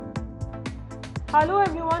Hello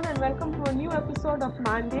everyone and welcome to a new episode of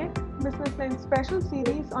Mandate, Business Line special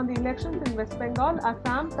series on the elections in West Bengal,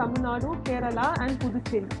 Assam, Tamil Nadu, Kerala and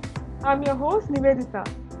Puducherry. I'm your host Nivedita.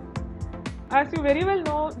 As you very well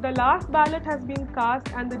know, the last ballot has been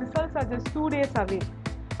cast and the results are just 2 days away.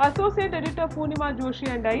 Associate Editor Poonima Joshi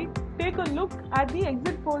and I take a look at the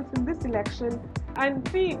exit polls in this election and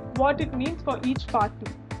see what it means for each party.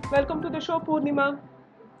 Welcome to the show, Poonima.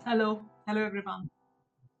 Hello, hello everyone.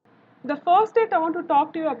 The first state I want to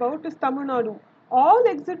talk to you about is Tamil Nadu. All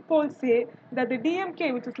exit polls say that the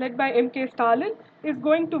DMK, which is led by MK Stalin, is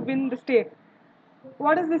going to win the state.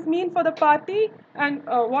 What does this mean for the party and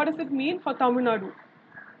what does it mean for Tamil Nadu?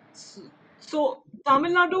 So,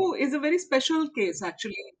 Tamil Nadu is a very special case,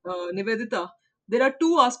 actually, Nivedita. There are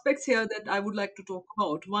two aspects here that I would like to talk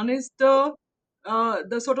about. One is the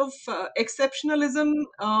sort of exceptionalism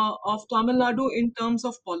of Tamil Nadu in terms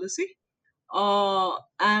of policy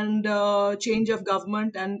and change of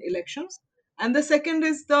government and elections, and the second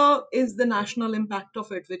is the national impact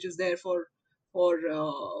of it, which is there for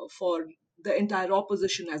the entire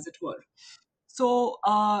opposition, as it were. So,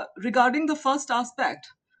 regarding the first aspect,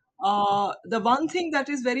 the one thing that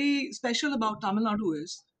is very special about Tamil Nadu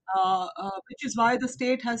is, which is why the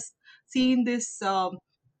state has seen this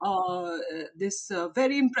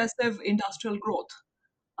very impressive industrial growth,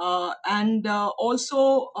 and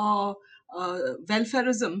also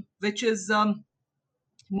welfareism, which is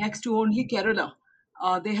next to only Kerala.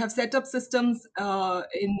 They have set up systems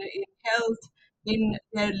in health. In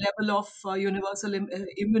their level of universal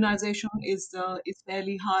immunization is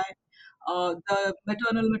fairly high. The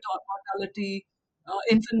maternal mortality,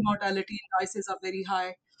 infant mortality indices are very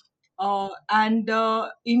high. And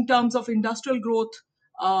in terms of industrial growth,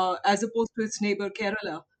 as opposed to its neighbor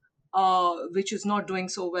Kerala, which is not doing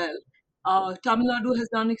so well, Tamil Nadu has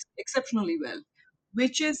done exceptionally well,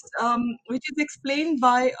 which is explained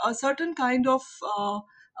by a certain kind of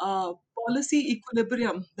uh, policy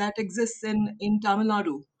equilibrium that exists in Tamil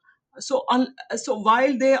Nadu. So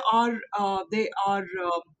while they are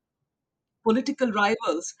political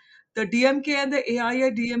rivals, the DMK and the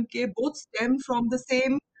AIA-DMK both stem from the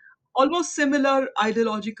same, almost similar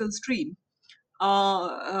ideological stream,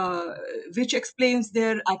 uh, which explains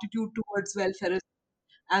their attitude towards welfare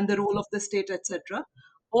and the role of the state, etc.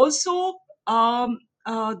 Also,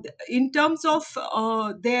 in terms of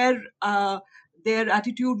their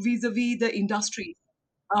attitude vis-a-vis the industry,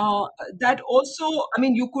 uh, that also, I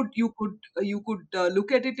mean, you could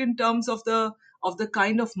look at it in terms of the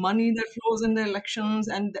kind of money that flows in the elections,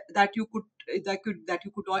 and that you could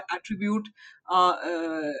attribute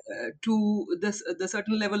to the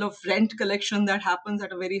certain level of rent collection that happens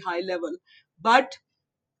at a very high level. But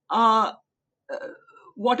uh, uh,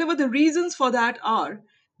 whatever the reasons for that are,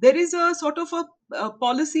 there is a sort of a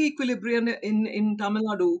policy equilibrium in Tamil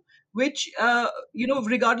Nadu, which,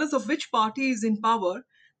 regardless of which party is in power,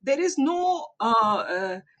 there is no,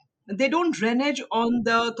 they don't renege on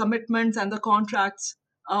the commitments and the contracts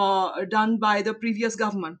done by the previous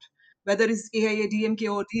government, whether it's AIA,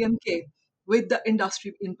 DMK, or DMK, with the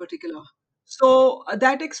industry in particular. So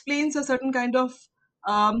that explains a certain kind of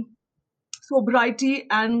um, sobriety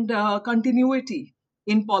and continuity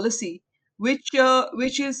in policy, which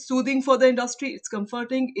is soothing for the industry. It's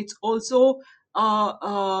comforting. It's also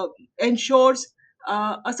ensures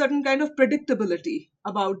a certain kind of predictability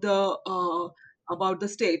about the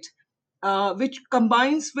state, which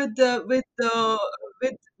combines with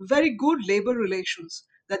very good labor relations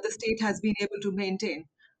that the state has been able to maintain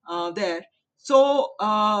there. So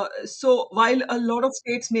while a lot of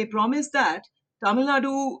states may promise that, Tamil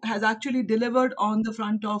Nadu has actually delivered on the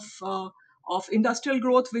front of industrial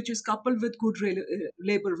growth, which is coupled with good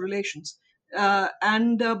labor relations.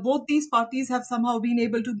 And both these parties have somehow been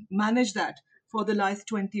able to manage that for the last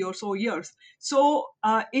 20 or so years. So,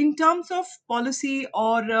 in terms of policy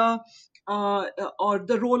uh, or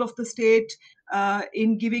the role of the state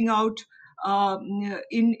in giving out,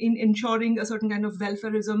 in ensuring a certain kind of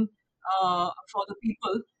welfareism for the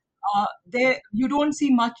people, there you don't see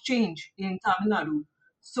much change in Tamil Nadu.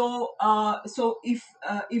 So if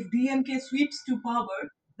DMK sweeps to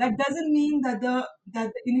power, that doesn't mean that the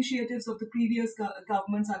initiatives of the previous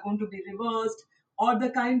governments are going to be reversed, or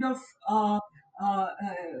the kind of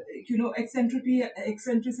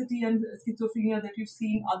eccentricity and schizophrenia that you've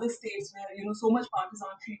seen other states, where so much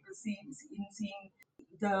partisanship is seen in seeing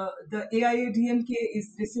the AIA-DMK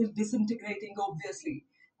is disintegrating, obviously.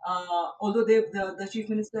 Although the chief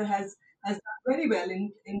minister has done very well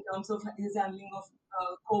in terms of his handling of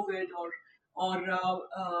COVID, or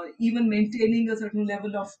even maintaining a certain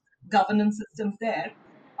level of governance systems there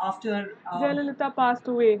after. Jayalalitha passed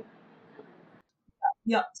away.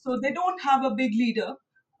 Yeah, so they don't have a big leader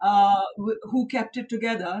who kept it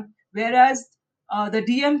together, whereas the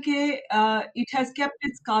DMK, it has kept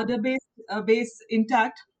its cadre base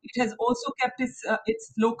intact. It has also kept its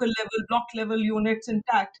local level, block level units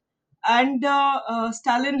intact, and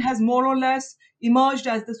Stalin has more or less emerged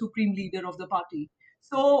as the supreme leader of the party.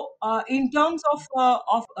 So, in terms of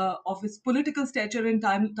its political stature in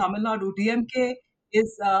Tamil Nadu, DMK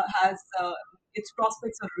is has its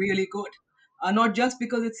prospects are really good, not just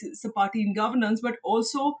because it's a party in governance, but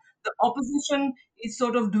also the opposition is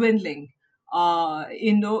sort of dwindling.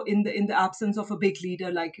 In the absence of a big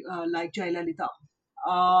leader like Jayalalitha,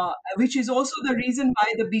 which is also the reason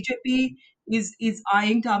why the BJP is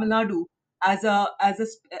eyeing Tamil Nadu as a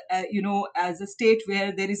state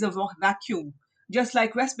where there is a vacuum, just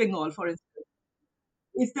like West Bengal, for instance.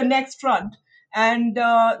 Is the next front, and they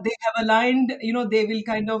have aligned. They will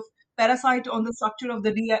kind of parasite on the structure of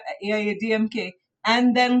the AIADMK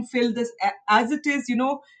and then fill this as it is.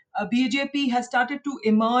 BJP has started to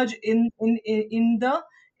emerge in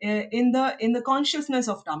the consciousness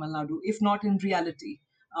of Tamil Nadu, if not in reality.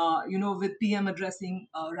 With PM addressing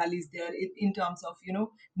rallies there in terms of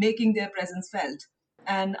making their presence felt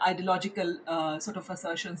and ideological sort of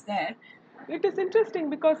assertions there. It is interesting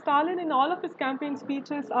because Stalin, in all of his campaign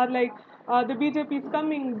speeches, are like, the BJP is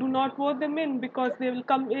coming, do not vote them in because they will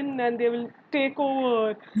come in and they will take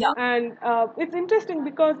over. Yeah. And it's interesting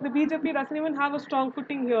because the BJP doesn't even have a strong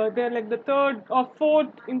footing here. They're like the third or fourth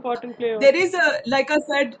important player. There is like I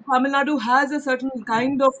said, Tamil Nadu has a certain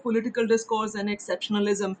kind of political discourse and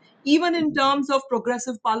exceptionalism, even in terms of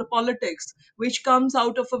progressive politics, which comes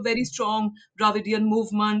out of a very strong Dravidian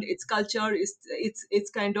movement. Its culture, its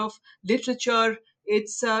kind of literature,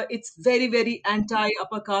 it's very very anti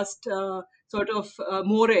upper caste sort of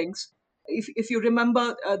moorings. If you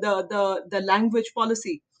remember, the language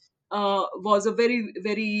policy was a very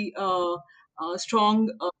very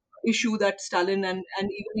strong issue that Stalin and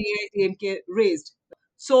even AIDMK raised.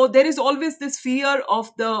 So there is always this fear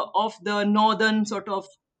of the northern sort of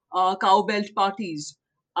cowbelt parties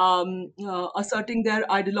asserting their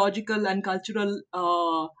ideological and cultural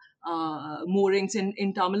moorings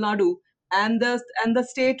in Tamil Nadu, and the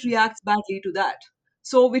state reacts badly to that.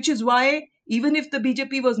 So, which is why even if the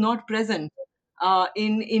BJP was not present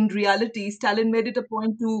in reality, Stalin made it a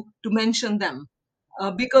point to mention them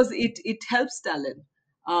because it helps Stalin.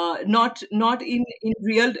 Not in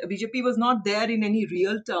real, BJP was not there in any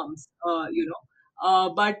real terms,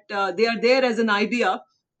 but they are there as an idea,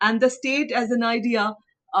 and the state as an idea.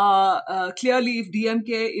 Clearly, if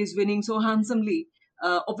DMK is winning so handsomely,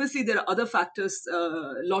 obviously there are other factors,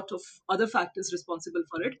 lot of other factors responsible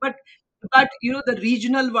for it. But the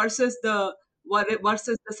regional versus the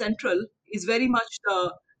central is very much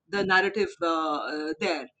the narrative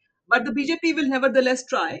there. But the BJP will nevertheless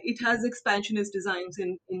try. It has expansionist designs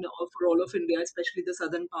in for all of India, especially the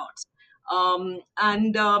southern parts.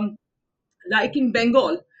 And Like in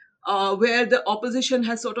Bengal, where the opposition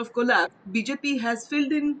has sort of collapsed, BJP has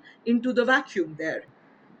filled into the vacuum there.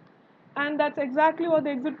 And that's exactly what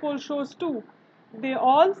the exit poll shows too. They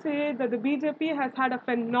all say that the BJP has had a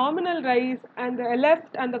phenomenal rise and the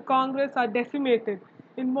left and the Congress are decimated.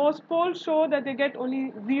 In most polls show that they get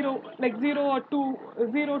only zero, like zero or two,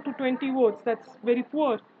 0 to 20 votes. That's very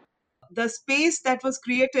poor. The space that was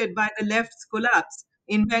created by the left's collapse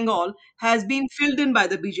in Bengal has been filled in by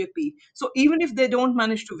the BJP. So even if they don't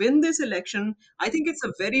manage to win this election, I think it's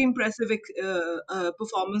a very impressive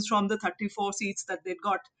performance from the 34 seats that they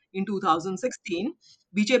got in 2016.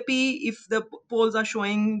 BJP, if the polls are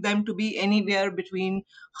showing them to be anywhere between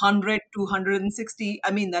 100 to 160,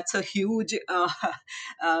 I mean, that's a huge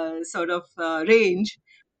sort of range.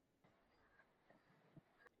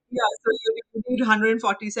 Yeah, so you need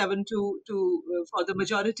 147 to for the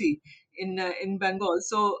majority in Bengal.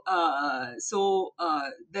 So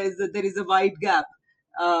there is a wide gap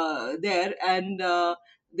there, and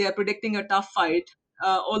they are predicting a tough fight.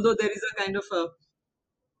 Although there is a kind of a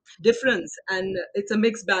difference, and it's a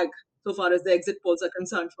mixed bag so far as the exit polls are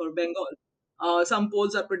concerned for Bengal. Some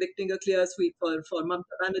polls are predicting a clear sweep for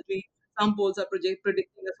Mamata Banerjee. Some polls are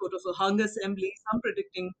predicting a sort of a hung assembly. Some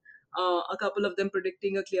predicting a couple of them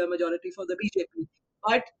predicting a clear majority for the BJP.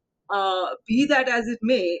 But be that as it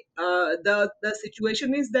may, the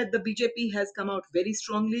situation is that the BJP has come out very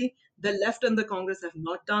strongly. The left and the Congress have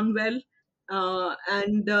not done well,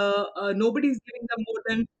 and nobody is giving them more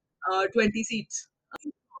than 20 seats.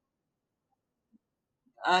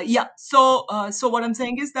 Yeah. So what I'm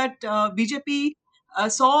saying is that BJP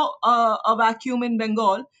saw a vacuum in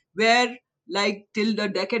Bengal where like till the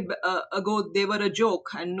decade ago they were a joke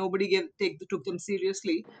and nobody took them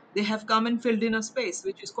seriously. They have come and filled in a space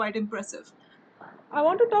which is quite impressive. I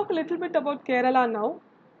want to talk a little bit about Kerala now.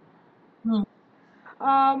 Hmm.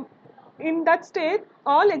 Um, in that state,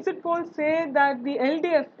 all exit polls say that the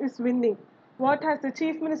LDF is winning. What has the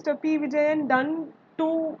Chief Minister P. Vijayan done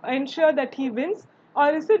to ensure that he wins?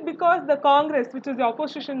 Or is it because the Congress, which is the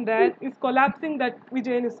opposition there, is collapsing that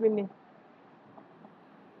Vijayan is winning?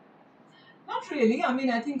 Not really. I mean,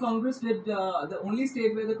 I think Congress did, the only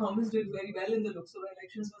state where the Congress did very well in the Lok Sabha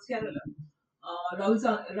elections was Kerala.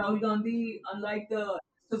 Rahul Gandhi, unlike the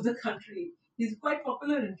rest of the country, he's quite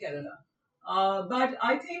popular in Kerala. But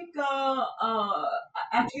I think,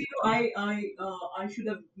 actually, I should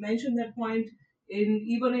have mentioned that point in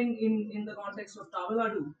the context of Tamil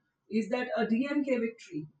Nadu, is that a DMK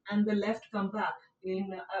victory and the left comeback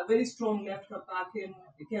in a very strong left comeback in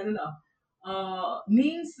Kerala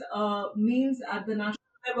means at the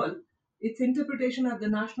national level, its interpretation at the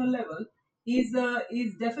national level is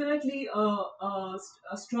definitely a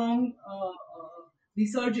strong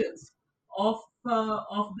resurgence of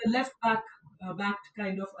the left backed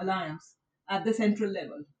kind of alliance at the central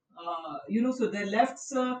level. So the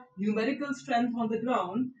left's numerical strength on the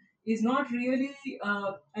ground is not really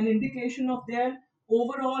an indication of their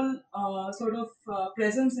overall sort of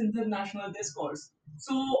presence in the national discourse.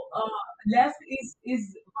 So left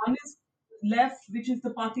is one is left, which is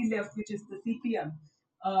the party left, which is the CPM,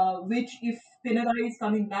 which if Pinarayi is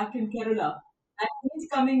coming back in Kerala, and he's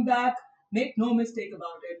coming back, make no mistake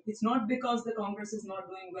about it. It's not because the Congress is not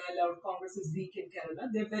doing well or Congress is weak in Kerala.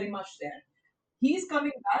 They're very much there. He's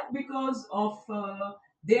coming back because of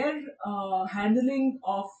their handling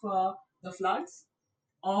of the floods,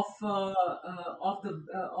 of the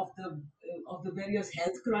various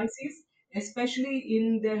health crises, especially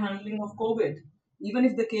in their handling of COVID. Even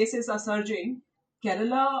if the cases are surging,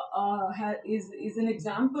 Kerala is an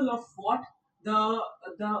example of what the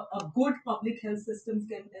a good public health system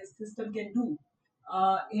can do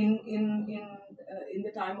in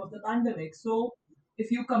the time of the pandemic. So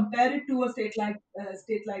if you compare it to a state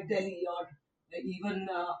like Delhi, or even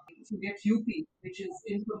forget UP, which is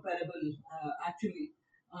incomparable actually.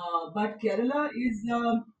 But Kerala is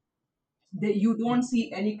you don't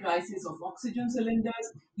see any crisis of oxygen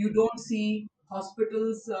cylinders. You don't see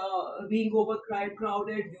hospitals being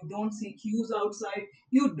crowded. You don't see queues outside.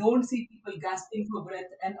 You don't see people gasping for breath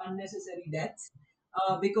and unnecessary deaths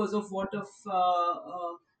because of what of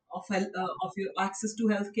your access to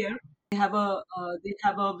healthcare. They have a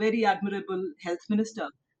very admirable health minister,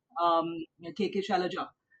 KK Shalaja,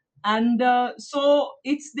 and so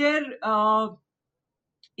it's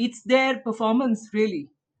their performance really,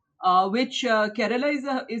 which Kerala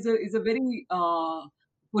is a very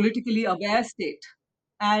politically aware state,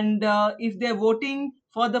 and if they're voting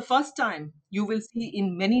for the first time, you will see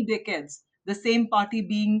in many decades the same party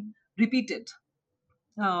being repeated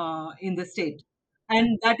in the state,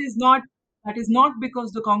 and that is not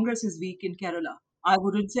because the Congress is weak in Kerala. I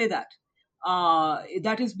wouldn't say that.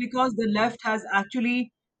 That is because the left has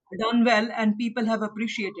actually done well, and people have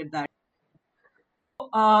appreciated that.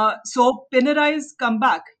 So Pinarai's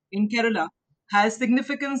comeback in Kerala has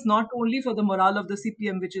significance not only for the morale of the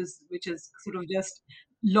CPM, which is sort of just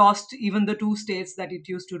lost even the two states that it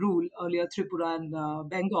used to rule earlier, Tripura and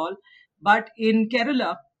Bengal, but in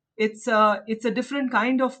Kerala, it's a different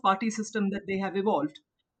kind of party system that they have evolved,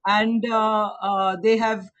 and they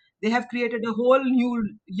have created a whole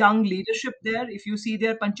new young leadership there. If you see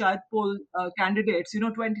their panchayat poll candidates,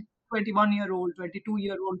 21-year-old,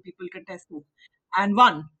 22-year-old people contested and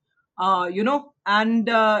won. And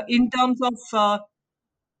in terms of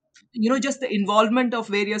just the involvement of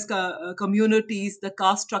various communities, the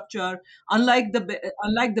caste structure, unlike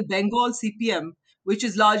the Bengal CPM, which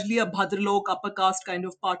is largely a Bhadralok upper caste kind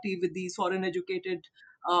of party with these foreign educated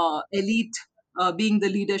elite being the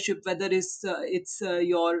leadership, whether it's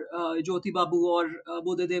your Jyoti Babu or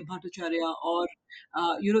Bodhadev Bhattacharya, or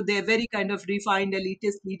they're very kind of refined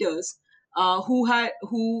elitist leaders who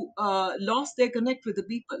lost their connect with the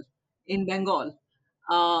people in Bengal,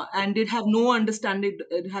 and it had no understanding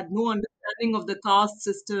of the caste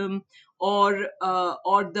system, or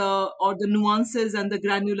the nuances and the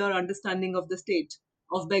granular understanding of the state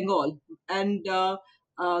of Bengal, and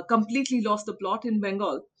completely lost the plot in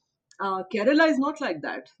Bengal. Kerala is not like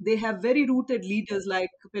that. They have very rooted leaders like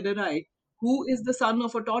Pinarayi, who is the son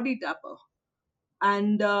of a toddy tapper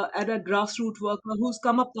and a grassroots worker who's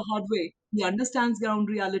come up the hard way. He understands ground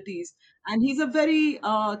realities, and he's a very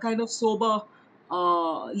kind of sober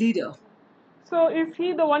leader. So is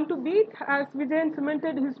he the one to beat, as Vijayan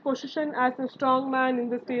cemented his position as a strong man in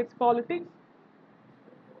the state's politics?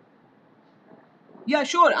 Yeah,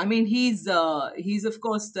 sure. I mean, he's of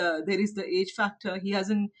course there is the age factor. He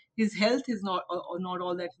hasn't his health is not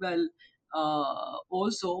all that well,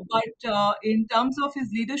 also. But in terms of his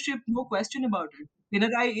leadership, no question about it.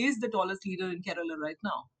 Pinarayi is the tallest leader in Kerala right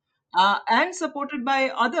now, and supported by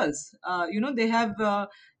others. They have a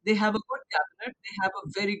good cabinet. They have a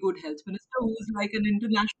very good health minister who is like an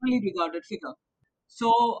internationally regarded figure.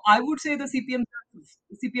 So I would say the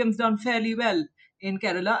CPM's done fairly well in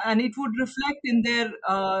Kerala, and it would reflect in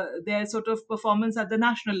their sort of performance at the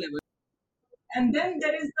national level. And then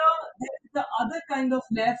there is the other kind of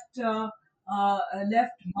left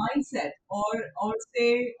mindset, or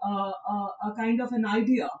say a kind of an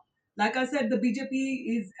idea. Like I said, the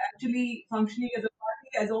BJP is actually functioning as a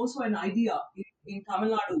party as also an idea in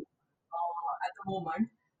Tamil Nadu at the moment.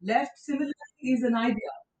 Left similarly is an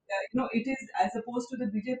idea. It is as opposed to the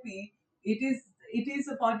BJP. It is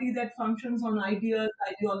a party that functions on ideas,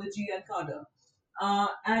 ideology, and cadre.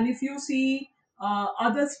 And if you see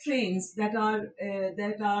other strains that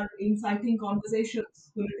are inciting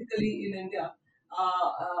conversations politically in India,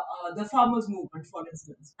 the farmers' movement, for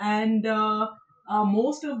instance, and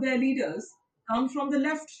most of their leaders come from the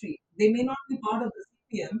left stream. They may not be part of the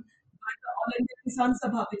CPM, but the All India Kisan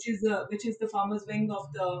Sabha, which is the farmers' wing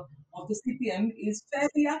of the CPM, is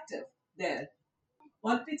fairly active there.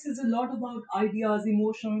 Politics is a lot about ideas,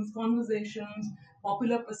 emotions, conversations,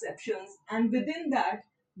 popular perceptions, and within that,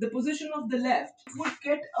 the position of the left would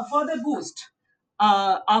get a further boost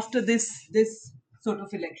after this sort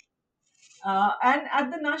of election. And at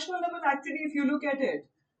the national level, actually, if you look at it,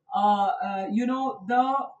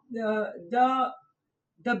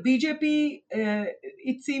 the BJP,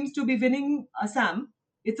 it seems to be winning Assam.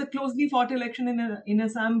 It's a closely fought election in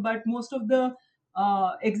Assam, but most of the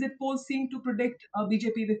exit polls seem to predict a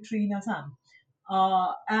BJP victory in Assam.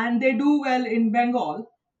 And they do well in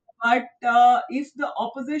Bengal. But if the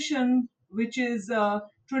opposition, which is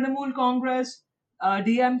Trinamool Congress,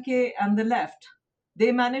 DMK, and the left,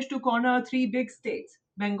 they managed to corner three big states,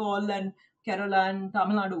 Bengal and Kerala and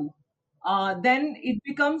Tamil Nadu, then it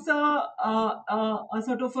becomes a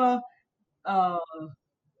sort of uh,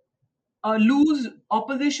 a loose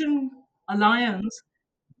opposition alliance,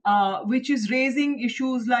 which is raising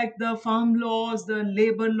issues like the farm laws, the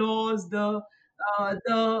labor laws, the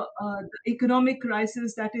economic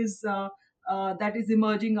crisis that is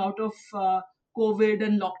emerging out of COVID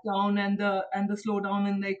and lockdown, and the slowdown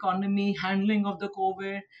in the economy, handling of the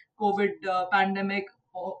COVID pandemic,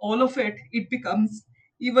 all of it becomes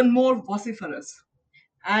even more vociferous.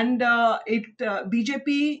 And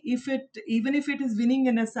BJP, if it even if it is winning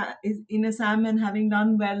in Assam and having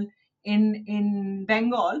done well in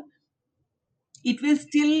Bengal, it will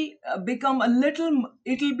still become a little.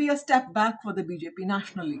 It'll be a step back for the BJP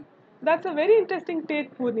nationally. That's a very interesting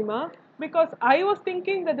take, Purnima, because I was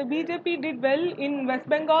thinking that the BJP did well in West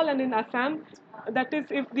Bengal and in Assam. That is,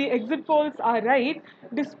 if the exit polls are right,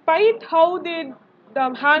 despite how they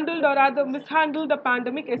handled or rather mishandled the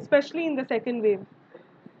pandemic, especially in the second wave.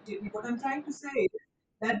 BJP. What I'm trying to say is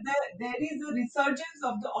that there is a resurgence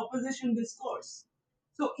of the opposition discourse.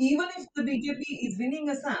 So even if the BJP is winning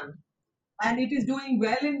Assam, and it is doing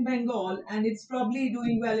well in Bengal, and it's probably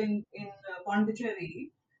doing well in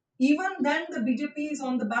Pondicherry, even then the BJP is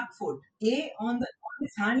on the back foot. On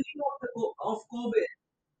its handling of COVID,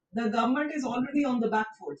 the government is already on the back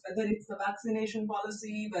foot, whether it's the vaccination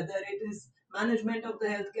policy, whether it is management of the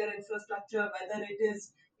healthcare infrastructure, whether it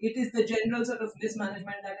is the general sort of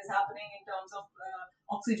mismanagement that is happening in terms of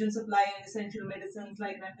oxygen supply and essential medicines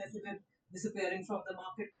like remdesivir disappearing from the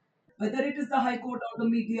market, whether it is the high court or the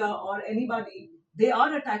media or anybody, they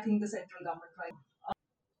are attacking the central government right now.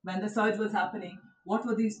 When the surge was happening, what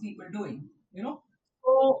were these people doing?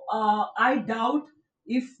 So I doubt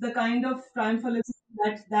if the kind of triumphalism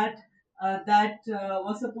that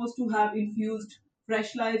was supposed to have infused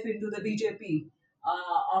fresh life into the BJP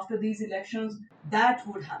after these elections, that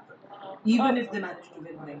would happen, even Uh, if they managed to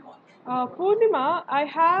win Bengal. Purnima, I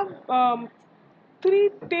have three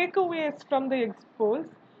takeaways from the exit polls.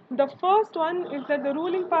 The first one is that the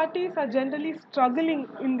ruling parties are generally struggling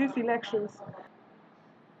in these elections.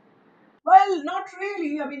 Well, not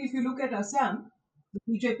really. I mean, if you look at Assam, the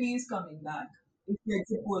BJP is coming back, if the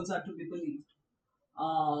exit polls are to be believed.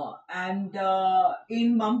 And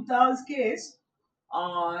in Mamta's case,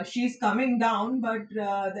 she's coming down, but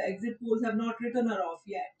the exit polls have not written her off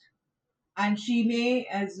yet. And she may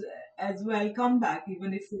as well come back,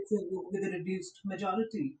 even if it's with a reduced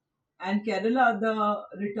majority. And Kerala, the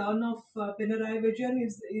return of Pinarayi Vijayan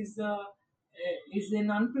is an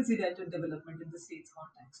unprecedented development in the state's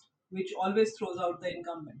context, which always throws out the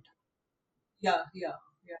incumbent. Yeah, yeah,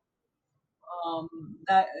 yeah.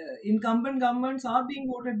 that incumbent governments are being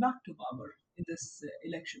voted back to power in this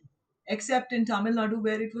election, except in Tamil Nadu,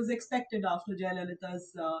 where it was expected after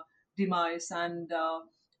Jayalalitha's demise and a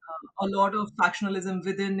lot of factionalism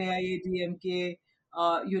within AIADMK.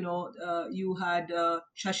 You had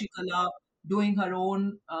Shashikala doing her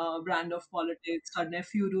own brand of politics, her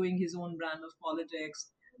nephew doing his own brand of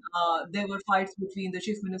politics. There were fights between the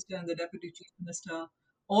chief minister and the deputy chief minister.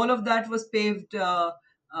 All of that was paved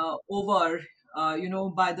over,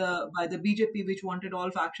 by the BJP, which wanted all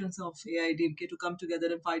factions of AIDMK to come together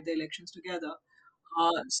and fight the elections together.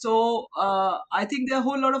 I think there are a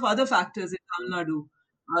whole lot of other factors in Tamil Nadu,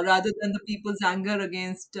 rather than the people's anger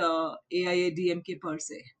against AIADMK per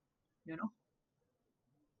se. You know.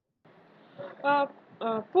 Uh,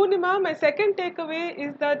 Purnima, my second takeaway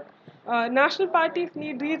is that national parties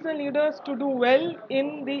need regional leaders to do well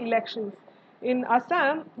in the elections. In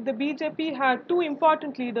Assam, the BJP had two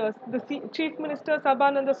important leaders, the Chief Minister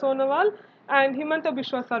Sabananda Sonowal and Himanta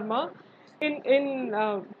Biswa Sarma. In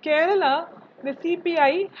Kerala, the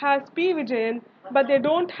CPI has P. Vijayan, but they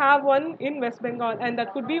don't have one in West Bengal, and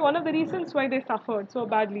that could be one of the reasons why they suffered so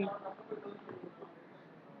badly.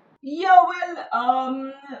 Yeah,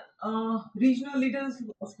 well, regional leaders,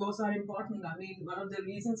 of course, are important. I mean, one of the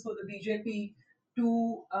reasons for the BJP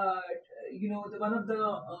to, one of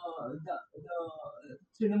the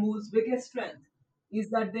Trinamool's biggest strength is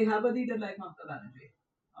that they have a leader like Mamata Banerjee,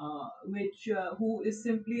 which who is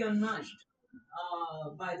simply unmatched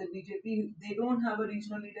by the BJP. They don't have a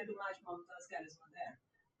regional leader to match Mamata's charisma there.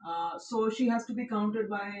 So she has to be countered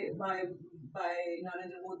by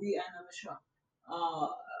Narendra Modi and Amit Shah,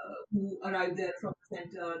 who arrived there from the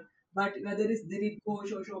center. But whether it's Dilip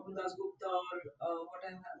Ghosh or Shobhan Das Gupta or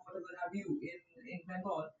whatever have you in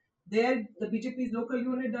Bengal, there the BJP's local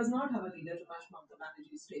unit does not have a leader to match Mamata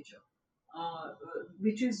Banerjee's stature,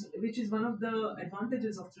 which is one of the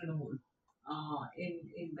advantages of Trinamool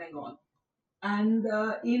in Bengal. And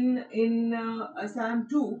in Assam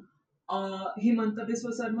too, Himanta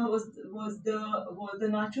Biswa Sarma was the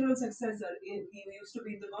natural successor. He used to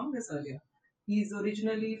be in the Congress earlier. He's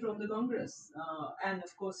originally from the Congress, and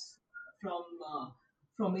of course from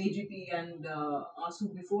from AGP and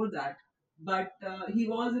ASU before that. But he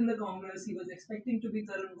was in the Congress. He was expecting to be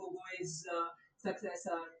Tarun Gogoi's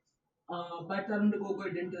successor. But Tarun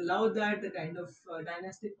Gogoi didn't allow that, the kind of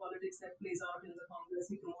dynastic politics that plays out in the Congress.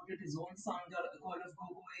 He promoted his own son, Gaurav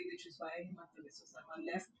Gogoi, which is why Himanta Biswa Sarma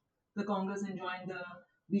left the Congress and joined the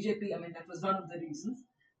BJP. I mean, that was one of the reasons.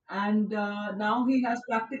 And now he has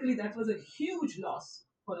practically, that was a huge loss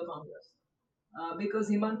for the Congress. Because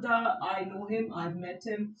Himanta, I know him, I've met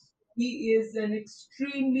him. He is an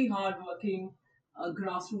extremely hardworking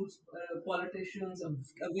grassroots politician,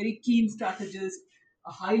 a very keen strategist,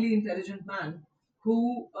 a highly intelligent man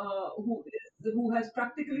who has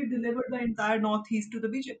practically delivered the entire Northeast to the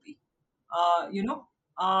BJP.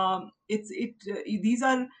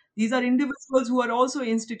 These are individuals who are also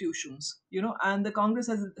institutions, and the Congress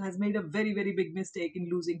has made a very very big mistake in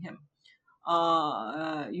losing him,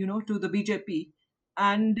 to the BJP.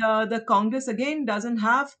 And the Congress again doesn't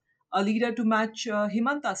have a leader to match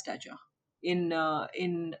Himanta's stature in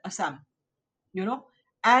Assam. You know,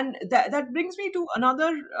 and that brings me to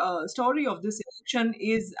another story of this election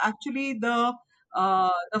is actually the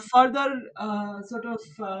further sort of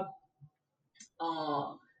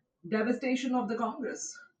uh, devastation of the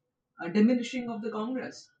Congress, diminishing of the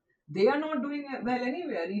Congress. They are not doing well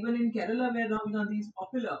anywhere. Even in Kerala, where Rahul Gandhi is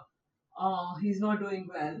popular, he's not doing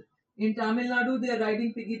well. In Tamil Nadu, they are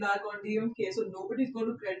riding piggyback on DMK, so nobody's going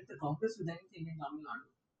to credit the Congress with anything in Tamil Nadu.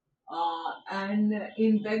 And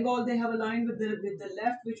in Bengal, they have aligned with the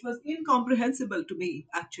left, which was incomprehensible to me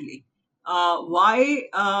actually. Why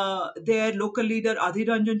their local leader Adhir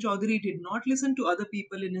Ranjan Chaudhary did not listen to other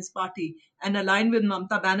people in his party and align with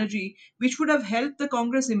Mamta Banerjee, which would have helped the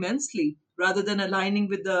Congress immensely, rather than aligning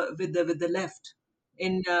with the left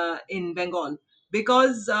in Bengal,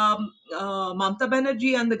 because Mamta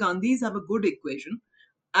Banerjee and the Gandhis have a good equation,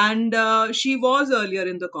 and she was earlier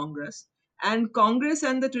in the Congress, and Congress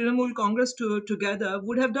and the Trinamool Congress together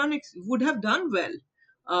would have done well.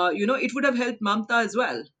 It would have helped Mamta as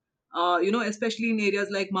well. Especially in areas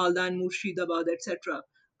like Malda and Murshidabad, etc.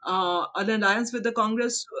 An alliance with the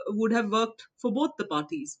Congress would have worked for both the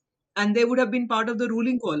parties, and they would have been part of the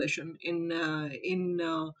ruling coalition in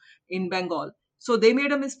Bengal. So they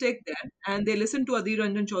made a mistake there, and they listened to Adhir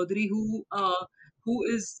Ranjan Chaudhary, who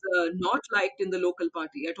is not liked in the local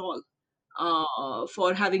party at all,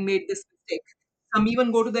 for having made this mistake. Some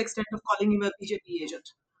even go to the extent of calling him a BJP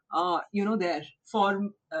agent. There for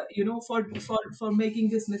for making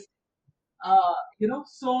this mistake. I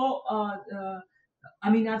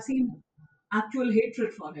mean, I've seen actual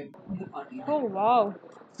hatred for him in the party Oh, there. wow.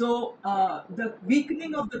 So the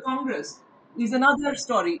weakening of the Congress is another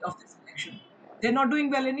story of this election. They're not doing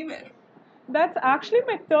well anywhere. That's actually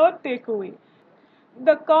my third takeaway.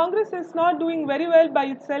 The Congress is not doing very well by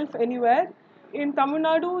itself anywhere. In Tamil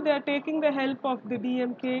Nadu, they are taking the help of the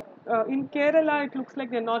DMK. In Kerala, it looks like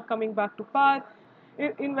they're not coming back to power.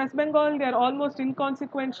 In West Bengal, they are almost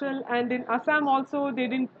inconsequential, and in Assam also, they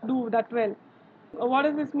didn't do that well. What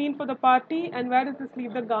does this mean for the party, and where does this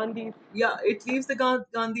leave the Gandhis? Yeah, it leaves the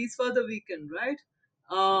Gandhis further weakened, right?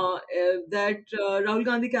 That Rahul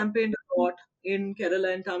Gandhi campaigned a lot in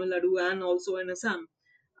Kerala and Tamil Nadu and also in Assam.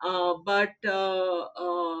 But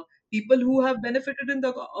people who have benefited in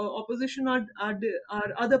the opposition are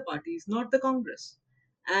other parties, not the Congress.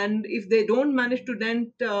 And if they don't manage to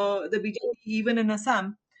dent the BJP even in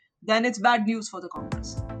Assam, then it's bad news for the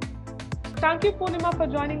Congress. Thank you, Purnima, for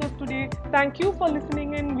joining us today. Thank you for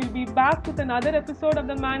listening in. We'll be back with another episode of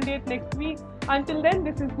The Mandate next week. Until then,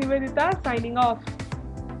 this is Nivedita signing off.